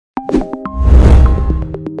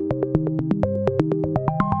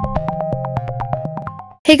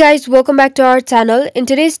Hey guys, welcome back to our channel. In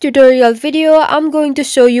today's tutorial video, I'm going to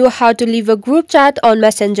show you how to leave a group chat on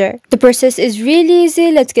Messenger. The process is really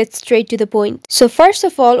easy. Let's get straight to the point. So first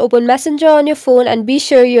of all, open Messenger on your phone and be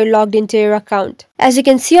sure you're logged into your account. As you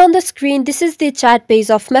can see on the screen, this is the chat page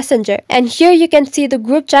of Messenger. And here you can see the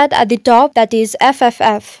group chat at the top, that is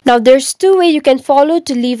FFF. Now there's two ways you can follow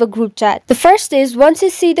to leave a group chat. The first is once you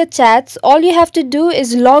see the chats, all you have to do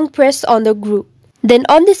is long press on the group. Then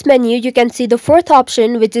on this menu, you can see the fourth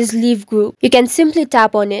option, which is leave group. You can simply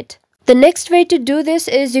tap on it. The next way to do this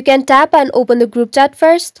is you can tap and open the group chat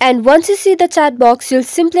first. And once you see the chat box, you'll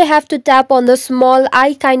simply have to tap on the small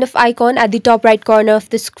eye kind of icon at the top right corner of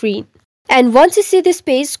the screen. And once you see this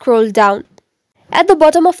page, scroll down. At the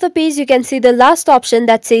bottom of the page, you can see the last option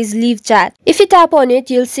that says leave chat. If you tap on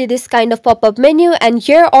it, you'll see this kind of pop-up menu, and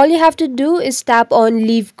here all you have to do is tap on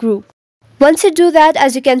leave group. Once you do that,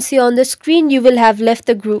 as you can see on the screen, you will have left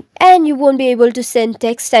the group and you won't be able to send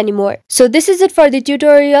text anymore. So this is it for the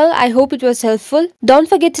tutorial. I hope it was helpful. Don't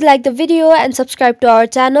forget to like the video and subscribe to our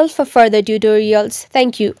channel for further tutorials.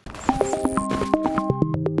 Thank you.